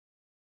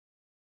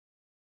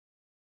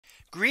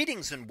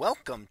Greetings and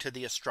welcome to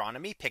the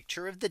Astronomy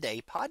Picture of the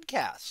Day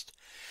podcast.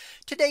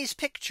 Today's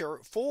picture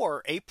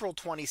for April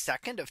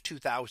 22nd of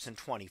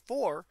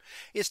 2024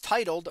 is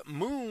titled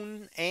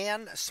Moon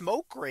and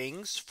Smoke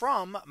Rings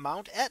from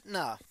Mount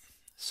Etna.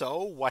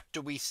 So what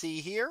do we see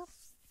here?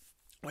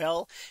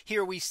 Well,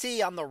 here we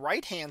see on the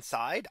right hand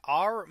side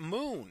our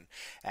moon,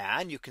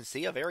 and you can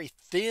see a very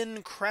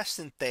thin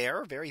crescent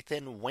there, very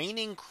thin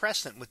waning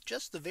crescent with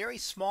just the very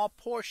small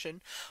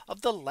portion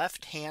of the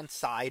left hand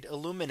side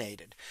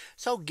illuminated.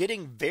 So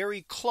getting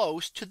very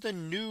close to the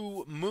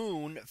new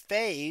moon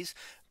phase,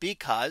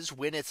 because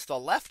when it's the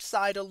left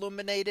side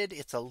illuminated,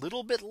 it's a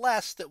little bit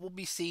less that will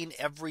be seen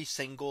every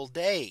single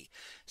day.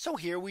 So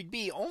here we'd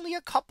be only a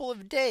couple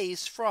of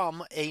days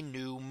from a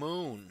new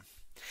moon.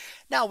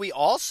 Now we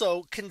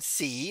also can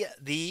see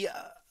the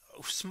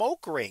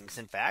smoke rings,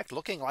 in fact,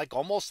 looking like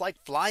almost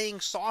like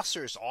flying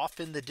saucers off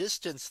in the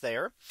distance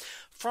there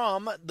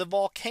from the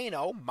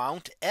volcano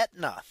Mount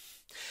Etna.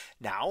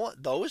 Now,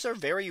 those are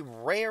very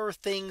rare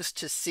things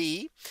to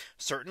see.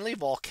 Certainly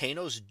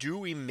volcanoes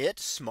do emit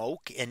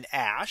smoke and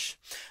ash,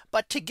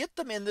 but to get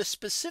them in the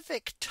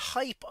specific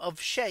type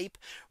of shape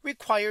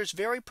requires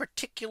very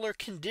particular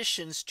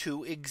conditions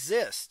to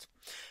exist.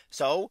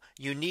 So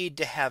you need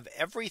to have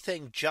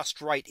everything just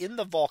right in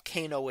the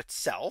volcano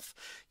itself.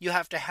 You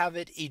have to have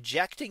it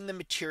ejecting the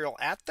material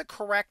at the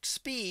correct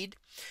speed.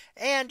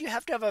 And you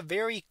have to have a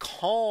very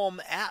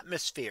calm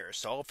atmosphere.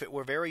 So if it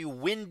were very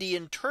windy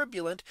and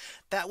turbulent,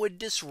 that would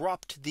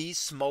disrupt these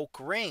smoke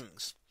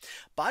rings.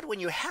 But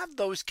when you have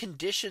those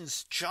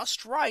conditions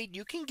just right,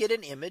 you can get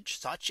an image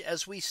such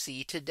as we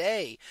see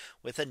today,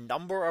 with a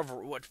number of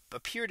what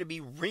appear to be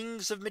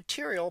rings of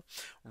material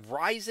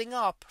rising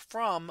up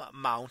from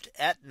Mount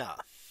Etna.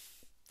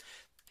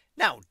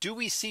 Now, do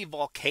we see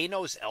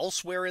volcanoes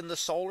elsewhere in the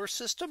solar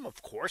system?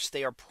 Of course,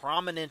 they are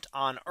prominent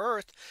on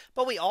Earth,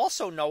 but we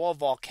also know of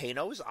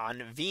volcanoes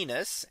on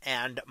Venus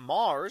and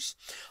Mars,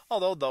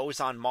 although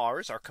those on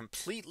Mars are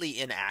completely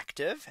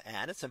inactive.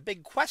 And it's a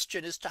big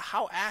question as to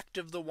how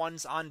active the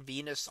ones on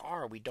Venus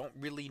are. We don't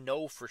really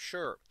know for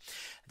sure.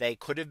 They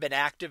could have been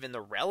active in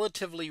the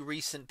relatively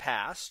recent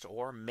past,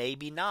 or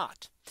maybe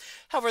not.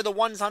 However, the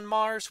ones on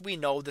Mars, we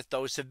know that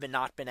those have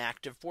not been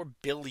active for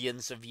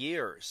billions of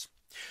years.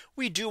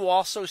 We do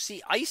also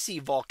see icy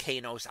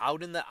volcanoes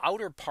out in the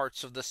outer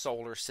parts of the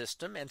solar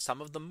system and some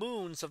of the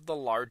moons of the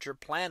larger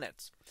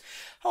planets.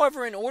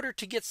 However, in order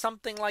to get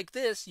something like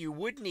this, you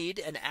would need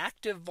an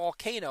active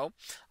volcano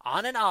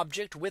on an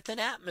object with an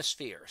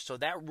atmosphere. So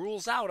that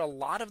rules out a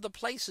lot of the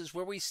places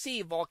where we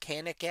see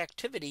volcanic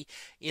activity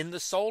in the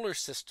solar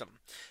system.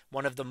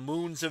 One of the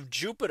moons of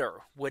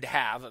Jupiter would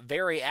have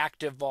very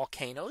active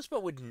volcanoes,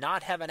 but would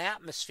not have an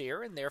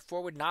atmosphere, and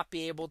therefore would not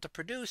be able to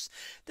produce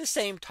the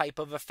same type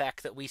of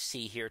effect that we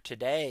see here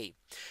today.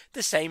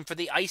 The same for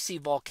the icy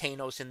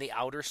volcanoes in the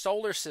outer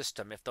solar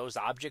system. If those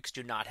objects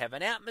do not have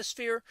an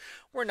atmosphere,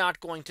 we're not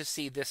going to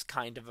see this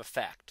kind of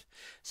effect.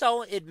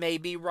 So it may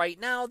be right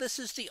now this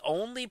is the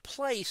only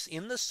place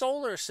in the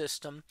solar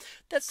system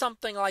that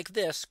something like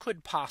this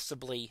could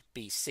possibly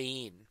be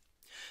seen.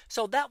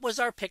 So that was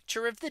our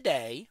picture of the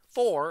day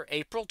for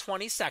April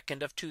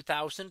 22nd of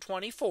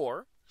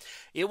 2024.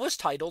 It was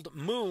titled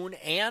Moon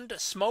and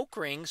Smoke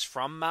Rings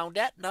from Mount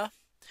Etna.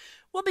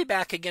 We'll be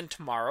back again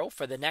tomorrow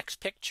for the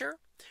next picture,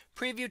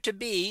 preview to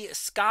be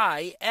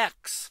Sky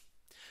X.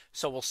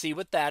 So we'll see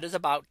what that is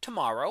about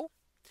tomorrow.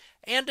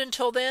 And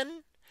until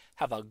then,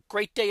 have a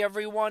great day,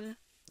 everyone,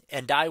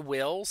 and I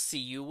will see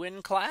you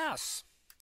in class.